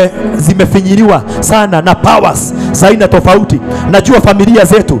zimefinyiliwa sana na powers za aina tofauti. Najua familia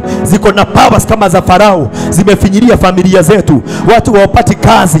zetu ziko na powers kama za Farao, zimefinyilia familia zetu. Watu hawapati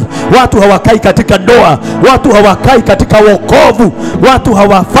kazi, watu hawakai katika ndoa, watu hawakai katika wokovu, watu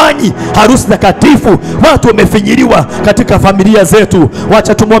hawafanyi harusi takatifu, watu wamefinyiliwa katika familia zetu.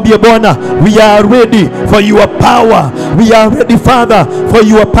 Wacha tumwambie Bwana we are ready for your power. We are ready Father for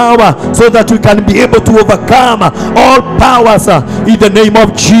your power, so that we can be able to overcome all powers in the name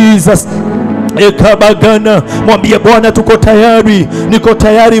of Jesus. Ekabagana. Mwambie Bwana tuko tayari, niko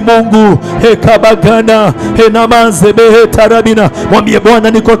tayari Mungu. Ekabagana henamazebe tarabina. Mwambie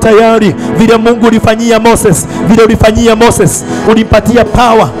Bwana niko tayari. Vile Mungu ulifanyia Moses, vile ulifanyia Moses, ulimpatia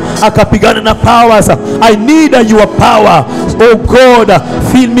power akapigana na powers. I need your power. Oh God,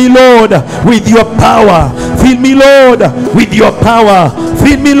 fill me Lord with your power. Fill me Lord with your power.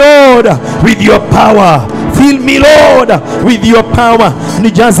 Fill me Lord with your power. Fill me Lord with your power.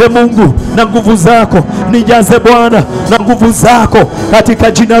 Nijaze Mungu na nguvu zako. Nijaze Bwana na nguvu zako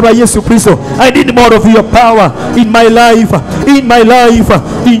katika jina la Yesu Kristo. I need more of your power in my life. In my life.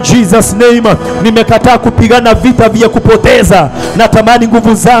 In Jesus name. Nimekataa kupigana vita vya kupoteza. Natamani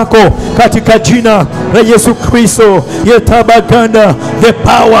nguvu zako katika jina la Yesu Kristo. Yetabaganda. The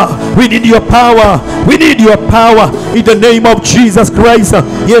power. We need your power. We need your power in the name of Jesus Christ.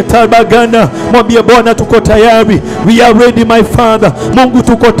 Yetabaganda. Mwambie Bwana tuko tayari. We are ready my Father. Mungu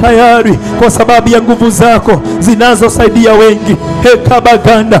tuko tayari kwa sababu ya nguvu zako zinazosaidia wengi.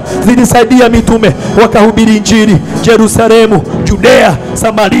 Hekabaganda. Zilisaidia mitume wakahubiri injili Yerusalemu, Judea,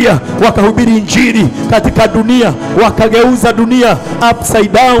 Samaria, wakahubiri injili katika dunia, wakageuza dunia upside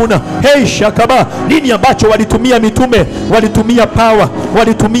down. Hey shakaba, nini ambacho walitumia mitume? Walitumia power,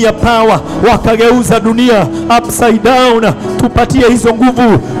 walitumia power, wakageuza dunia upside down. Tupatie hizo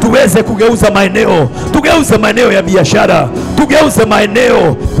nguvu tuweze kugeuza maeneo, tugeuze maeneo ya biashara, tugeuze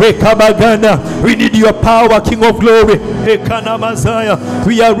maeneo. Rekabagana. We need your power, King of glory. Ekana Mazaya.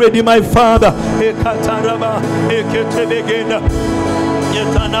 We are ready my Father. Ekataraba. Eketebegena.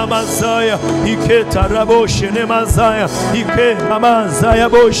 Yetana mazaya, iketa raboshe ne mazaya, ike mazaya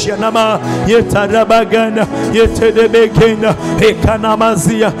boshe nama, yetarabagana, yetedebekena, ekana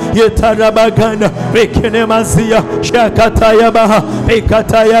mazia, yetarabagana, rekene mazia, shakataya baha,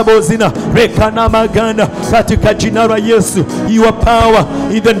 ekataya bozina, rekana magana, katika jina la Yesu, your power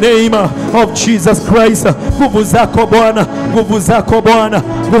in the name of Jesus Christ. Nguvu zako Bwana, nguvu zako Bwana,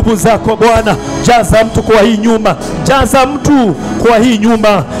 nguvu zako Bwana, jaza mtu kwa hii nyumba, jaza mtu kwa hii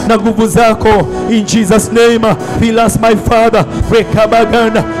nyumba na nguvu zako in Jesus name. Fill us my Father,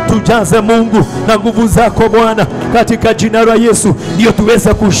 rekabagana, tujaze Mungu na nguvu zako Bwana katika jina la Yesu, ndio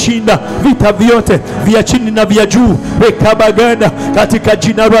tuweza kushinda vita vyote vya chini na vya juu, rekabagana katika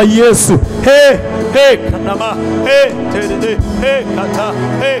jina la Yesu. Hey, hey kanama, hey terede, hey kata,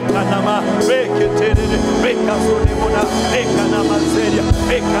 hey kanama, hey keterede, hey kasone mona, hey kanama zeria,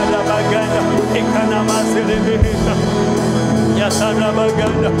 hey kanabagana, hey kanama zerebehena,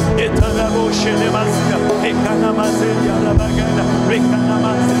 yatarabagana, etaraboshe nemazia, hey kanama zeria rabagana, hey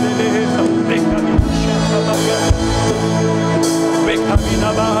kanama zerebehena, hey kanabagana, hey kamina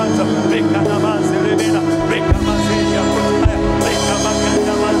bahanza, hey kanama zerebena, hey kanama zeria kotaya, hey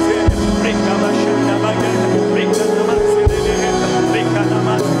kamagana mazeria, hey kamashana bagana, hey kanama zerebehena, hey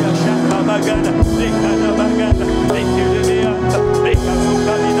kanama zeria shaka bagana, hey kanabagana, hey kerebeanta, hey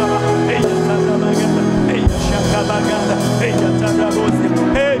kasukalina, hey yatarabagana, hey shaka bagana, hey yatarabozi,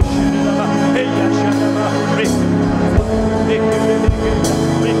 hey shiraba, hey yashaba, hey kerebehena,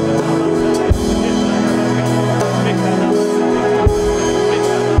 hey kanama zeria, hey kanama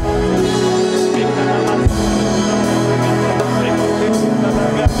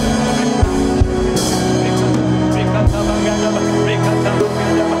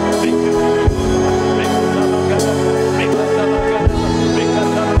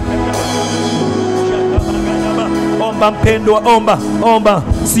Omba mpendwa, omba, omba,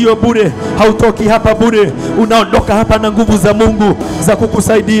 sio bure, hautoki hapa bure, unaondoka hapa na nguvu za Mungu za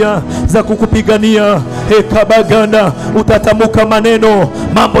kukusaidia, za kukupigania. Kabaganda, utatamuka maneno,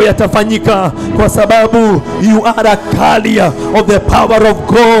 mambo yatafanyika kwa sababu you are a carrier of the power of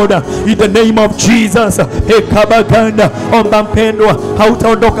God in the name of Jesus. Kabaganda, omba mpendwa,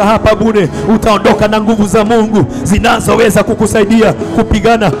 hautaondoka hapa bure, utaondoka na nguvu za Mungu zinazoweza kukusaidia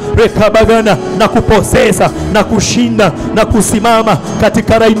kupigana, kabaganda, na kuposesa na kushinda na kusimama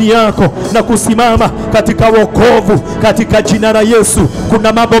katika raini yako na kusimama katika wokovu katika jina la Yesu.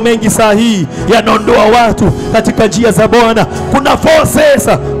 Kuna mambo mengi saa hii yanaondoa watu katika njia za Bwana. Kuna forces,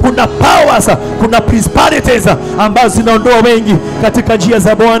 kuna powers, kuna principalities ambazo zinaondoa wengi katika njia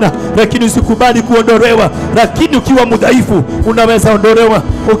za Bwana, lakini usikubali kuondolewa. Lakini ukiwa mudhaifu unaweza ondolewa,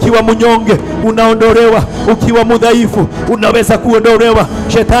 ukiwa mnyonge unaondolewa, ukiwa mudhaifu unaweza kuondolewa.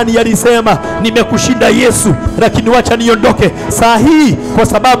 Shetani alisema nimekushinda Yesu, lakini wacha niondoke saa hii kwa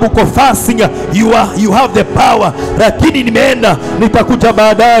sababu uko fasting, you have the power, lakini nimeenda, nitakuja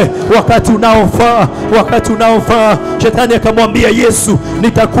baadaye wakati unaofaa, wakati unaofaa. Shetani akamwambia Yesu,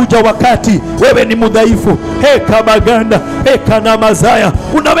 nitakuja wakati wewe ni mudhaifu. Kabaganda, kana mazaya.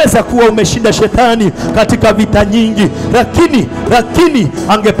 Unaweza kuwa umeshinda shetani katika vita nyingi, lakini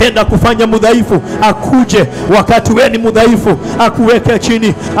angependa kufanya mudhaifu akuje wakati wewe ni mudhaifu, akuweke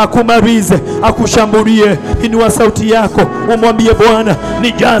chini, akumarize, akushambulie. Inua sauti yako umwambie Bwana,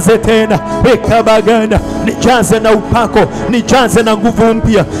 nijaze tena. Kabaganda, nijaze na upako, nijaze na nguvu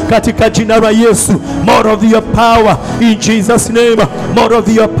mpya katika jina la Yesu. More of your power in Jesus name, more of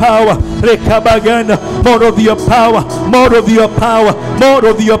your power. Kabaganda, more of your power, more of your power, more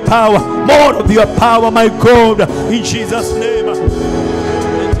of your power, more of your power, my God, in Jesus name.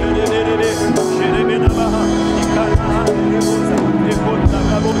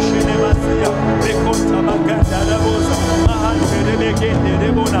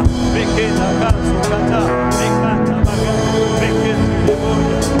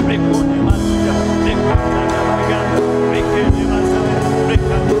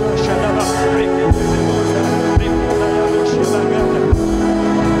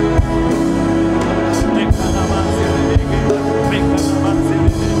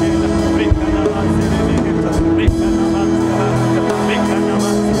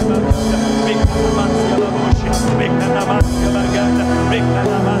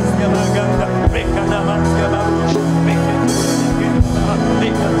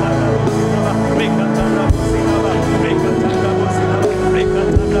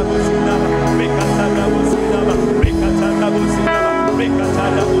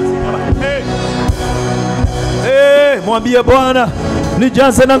 Mwambie Bwana,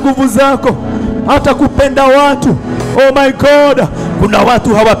 nijaze na nguvu zako. atakupenda watu. Oh my God, kuna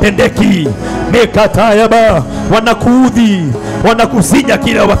watu hawapendeki. Mekatayaba, wanakuudhi, wanakusinya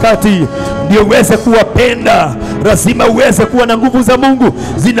kila wakati. Ndio uweze kuwapenda, lazima uweze kuwa na nguvu za Mungu.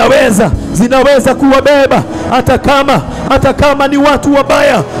 Zinaweza kuwabeba hata kama ni watu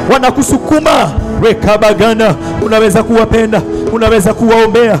wabaya wanakusukuma. Rekabagana, unaweza kuwapenda, unaweza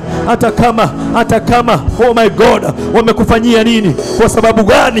kuwaombea hata kama oh my God wamekufanyia nini. Kwa sababu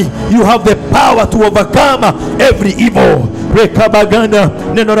gani? You have the power to overcome every evil. Rekabagana,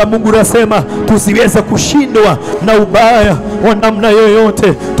 neno la Mungu nasema tusiweze kushindwa na ubaya wa namna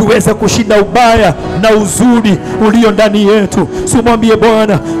yoyote, tuweze kushinda ubaya na uzuri ulio ndani yetu. Simwambie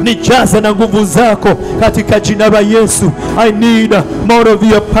Bwana, nijaze na nguvu zako katika jina la Yesu. I need more of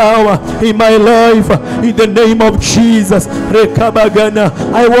your power in my life in the name of Jesus. Rekabagana,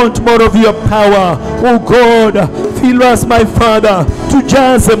 I want more of your power. Oh God, fill us my Father.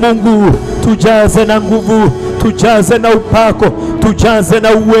 Tujaze Mungu, tujaze na nguvu, tujaze na upako, tujaze na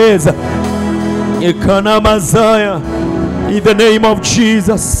uweza. Ikana mazaya in the name of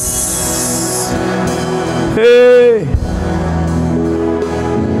Jesus. Hey,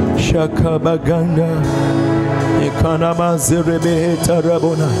 shakabaganda ikana mazerebe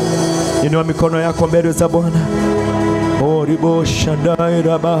tarabona. Inua mikono yako mbele za Bwana. Oribo shandai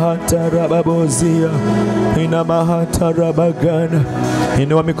rabahata rababozia ina mahata rabagana.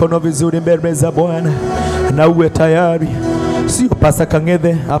 Inua mikono vizuri mbele za Bwana na uwe tayari. Sio Pastor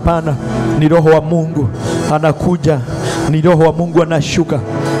Kangethe, hapana, ni Roho wa Mungu anakuja, ni Roho wa Mungu anashuka.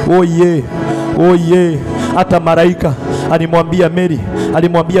 Oh yeah. Hata malaika alimwambia Mary,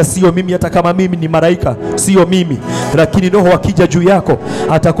 alimwambia sio mimi, hata kama mimi ni malaika, sio mimi, lakini Roho akija juu yako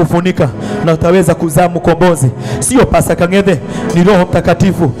atakufunika na utaweza kuzaa mkombozi. Sio Pastor Kangethe, ni Roho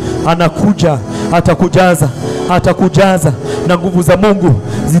Mtakatifu anakuja, atakujaza na nguvu za Mungu.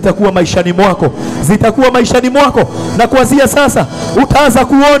 Zitakuwa maishani mwako, na kuanzia sasa utaanza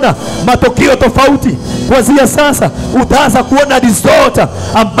kuona matokeo tofauti. Kuanzia sasa utaanza kuona result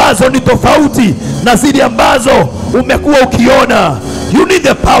ambazo ni tofauti na zile ambazo umekuwa ukiona. You need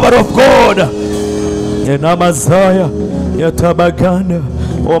the power of God. Enamazaya yatabagana.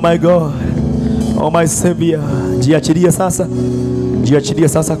 Oh my God, oh my Savior. Jiachilie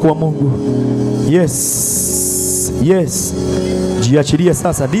sasa kwa Mungu. Yes. Jiachilie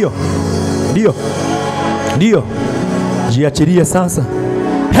sasa, ndio. Jiachilie sasa.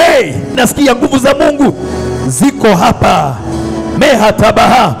 Hey, nasikia nguvu za Mungu ziko hapa.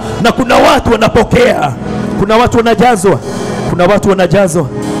 Mehatabaha, na kuna watu wanapokea, kuna watu wanajazwa, kuna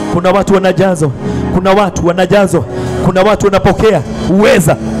watu wanapokea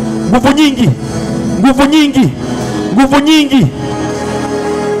uweza, nguvu nyingi.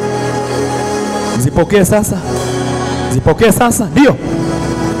 Zipokee sasa, ndio.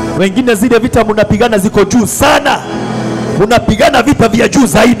 Wengine zile vita mnapigana ziko juu sana, mnapigana vita vya juu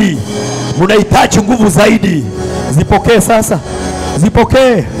zaidi, mnahitaji nguvu zaidi. Zipokee sasa,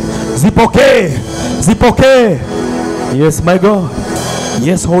 zipokee. Yes my God,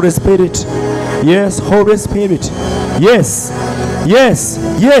 yes Holy Spirit, yes Holy Spirit,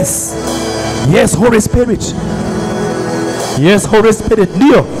 yes Holy Spirit, yes Holy Spirit,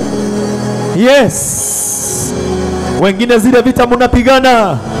 ndio. Yes. Wengine zile vita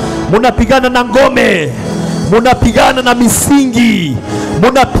mnapigana na ngome, mnapigana na misingi,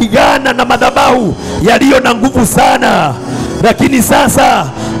 mnapigana na madhabahu yaliyo na nguvu sana. Lakini sasa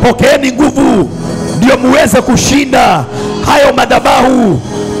pokeeni nguvu ndio muweze kushinda hayo madhabahu.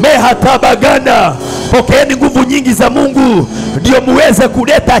 Mehatabagana, pokeeni nguvu nyingi za Mungu ndio muweze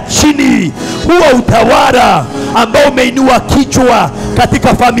kuleta chini huo utawala ambao umeinua kichwa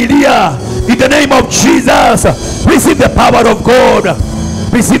katika familia. In the name of Jesus, receive the power of God.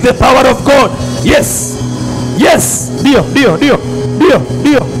 Receive the power of God. Yes. Ndio.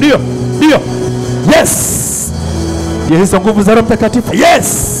 Yes. Hizo nguvu za Roho Mtakatifu.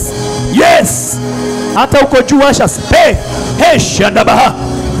 Yes. Hata uko juu ashas. Hey, shandabaha.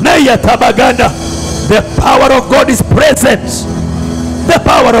 Naya tabaganda. The power of God is present. The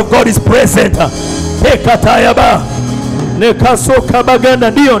power of God is present. Hey, katayaba. Nekasoka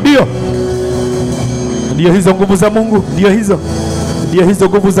baganda. Ndio hizo nguvu za Mungu, ndio hizo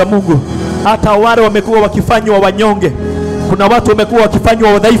nguvu za Mungu. Hata wale wamekuwa wakifanywa wanyonge, kuna watu wamekuwa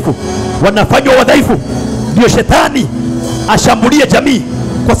wakifanywa wadhaifu, wanafanywa wadhaifu ndio shetani ashambulie jamii,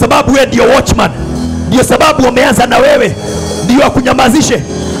 kwa sababu wewe ndio watchman. Ndio sababu wameanza na wewe, ndio akunyamazishe,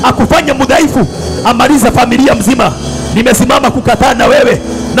 akufanye mdhaifu, amaliza familia mzima. Nimesimama kukataa na wewe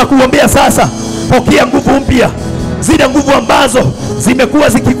na kuombea sasa, pokea nguvu mpya. Zile nguvu ambazo zimekuwa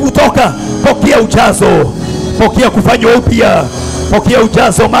zikikutoka, pokea ujazo, pokea kufanywa upya, pokea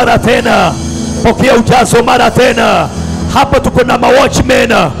ujazo mara tena. Pokea ujazo mara tena. Hapa tuko na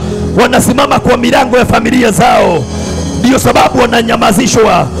watchmen wanasimama kwa milango ya familia zao. Ndio sababu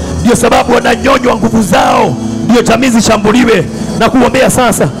wananyamazishwa, ndio sababu wananyonywa nguvu zao, ndio jamii zishambuliwe. Na kuombea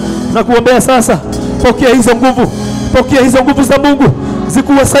sasa, na kuombea sasa. Pokea hizo nguvu, pokea hizo nguvu za Mungu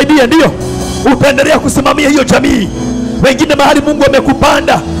zikuwasaidia. Ndio utaendelea kusimamia hiyo jamii. Wengine mahali Mungu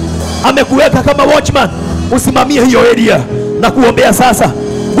amekupanda, amekuweka kama watchman, usimamie hiyo area. Na kuombea sasa,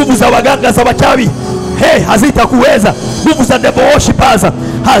 nguvu za waganga za wachawi hazitakuweza. Nguvu za devil worshippers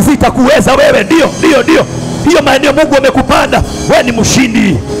hazitakuweza wewe. Ndio hiyo maeneo Mungu amekupanda, wewe ni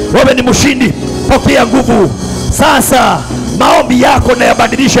mshindi, wewe ni mshindi. Pokea nguvu sasa. Maombi yako na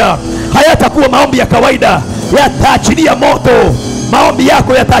yabadilisha, hayatakuwa maombi ya kawaida, yataachilia moto. Maombi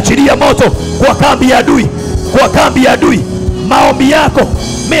yako yataachilia moto kwa kambi ya adui, kwa kambi ya adui. Maombi yako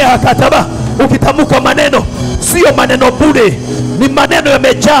mehakataba, ukitamuka maneno, sio maneno bure, ni maneno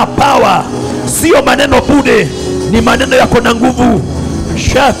yamejaa power. Sio maneno bure, ni maneno yako na nguvu.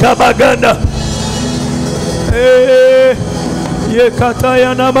 Shaka baganda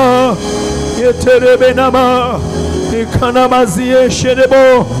yekataya nama yeterebe nama ikanamazie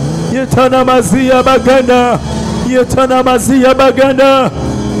sherebo yetanamazia baganda yetanamazia baganda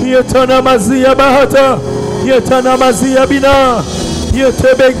yetanamazia bahata yetanamazia bina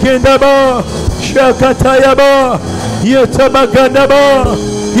yetebegenda ba shakataya ba yetabaganda ba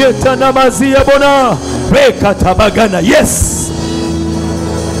yetanamazia bona rekatabagana. Yes.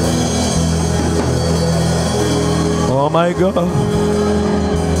 Oh my God.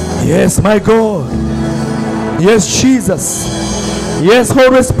 Yes, my God. Yes, Jesus. Yes,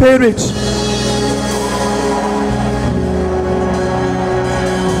 Holy Spirit.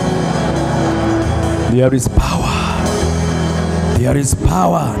 There is power. There is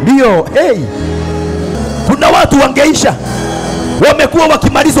power. Ndio, kuna watu wangeisha, wamekuwa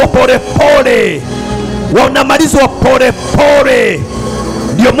wakimalizwa pole pole, wanamalizwa pole pole.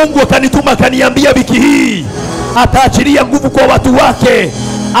 Ndio Mungu akanituma akaniambia wiki hii ataachilia nguvu kwa watu wake.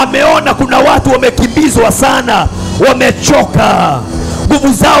 Ameona kuna watu wamekimbizwa sana, wamechoka,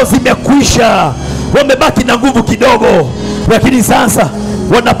 nguvu zao zimekwisha, wamebaki na nguvu kidogo, lakini sasa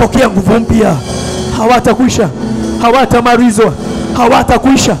wanapokea nguvu mpya. Hawatakwisha, hawatamalizwa,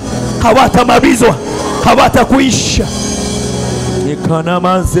 hawatakwisha, hawatamalizwa, hawatakuisha.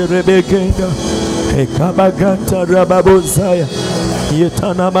 Ikanamaze rebegenda ekabagata rababozaya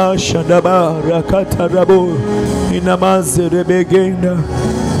yetanamasha dabarakata rabo inamaze rebegenda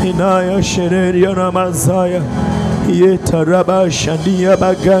inaya shereria namazaya yetarabasha ndiya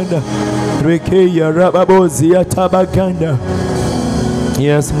baganda rekeya rababozi yatabaganda.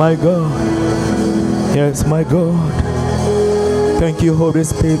 Yes, my God. Yes, my God. Thank you, Holy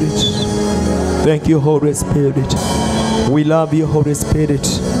Spirit. Thank you, Holy Spirit. We love you, Holy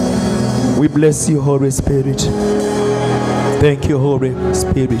Spirit. We bless you, Holy Spirit. Thank you, Holy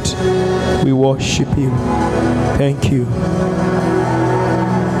Spirit. We worship you. Thank you.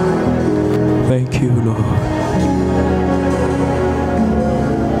 Thank you, Lord.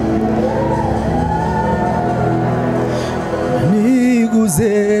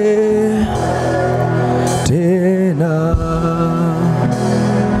 Niguze tena,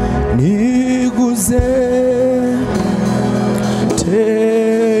 niguze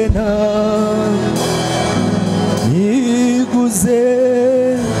tena, niguze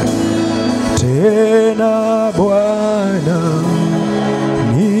tena Bwana,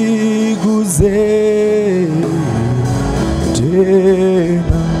 niguze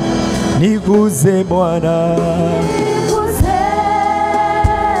tena, niguze Bwana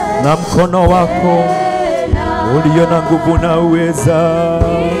na mkono wako ulio na nguvu na uweza.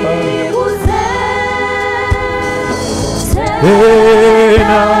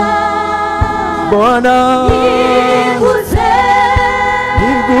 Tena Bwana,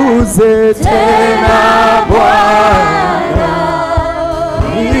 niguze tena Bwana,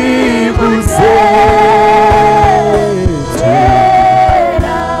 niguze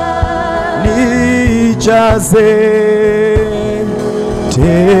tena, nijaze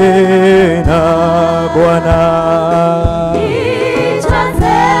tena Bwana,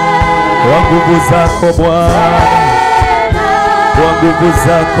 kwa nguvu zako Bwana, kwa nguvu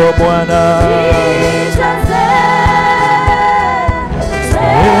zako Bwana,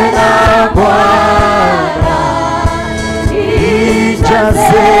 tena Bwana,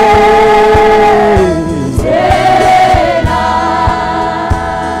 nijaze tena.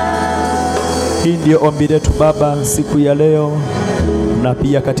 Hii ndio ombi letu Baba siku ya leo na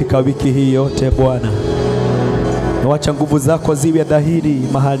pia katika wiki hii yote Bwana. Wacha nguvu zako ziwe dhahiri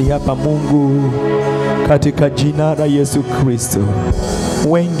mahali hapa Mungu, katika jina la Yesu Kristo.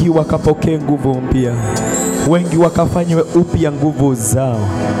 wengi wakapokee nguvu mpya, wengi wakafanywe upya nguvu zao,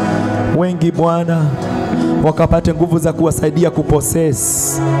 wengi Bwana wakapate nguvu za kuwasaidia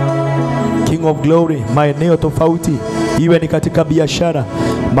kupossess, King of Glory, maeneo tofauti, iwe ni katika biashara,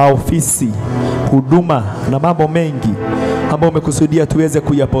 maofisi, huduma na mambo mengi ambayo umekusudia tuweze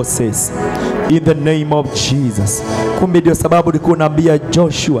kuyapossess in the name of Jesus. Kumbe ndio sababu ulikuwa unaambia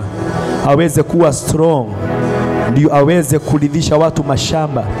Joshua aweze kuwa strong, ndio aweze kuridhisha watu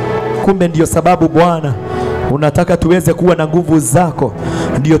mashamba. Kumbe ndio sababu Bwana unataka tuweze kuwa na nguvu zako,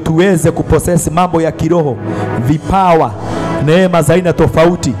 ndio tuweze kupossess mambo ya kiroho, vipawa, neema za aina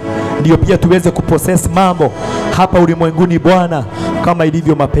tofauti, ndio pia tuweze kupossess mambo hapa ulimwenguni Bwana, kama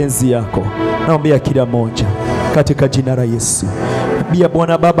ilivyo mapenzi yako. Naombea kila moja katika jina la Yesu. Bia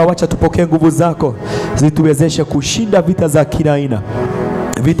Bwana Baba, wacha tupokee nguvu zako zituwezeshe kushinda vita za kila aina,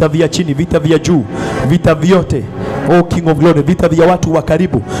 vita vya chini, vita vya juu, vita vyote, oh King of Glory, vita vya watu wa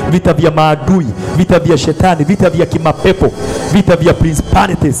karibu, vita vya maadui, vita vya shetani, vita vya kimapepo, vita vya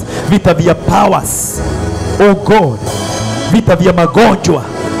principalities, vita vya powers, oh God, vita vya magonjwa,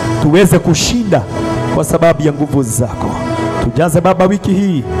 tuweze kushinda kwa sababu ya nguvu zako. Tujaze Baba wiki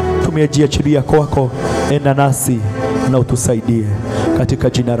hii, tumejiachilia kwako, enda nasi na utusaidie katika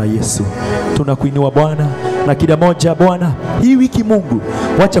jina la Yesu. Tunakuinua Bwana, na kila moja Bwana hii wiki Mungu,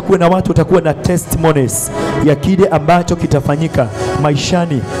 wacha kuwe na watu utakuwa na testimonies ya kile ambacho kitafanyika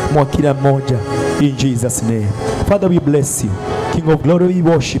maishani mwa kila mmoja, in Jesus name. Father, we bless you. King of Glory, we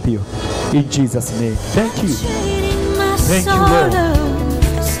worship you in Jesus name. Thank you. Thank you, Lord.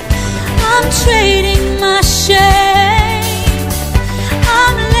 I'm trading my shame,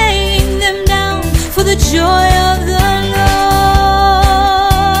 I'm laying them down for the joy of the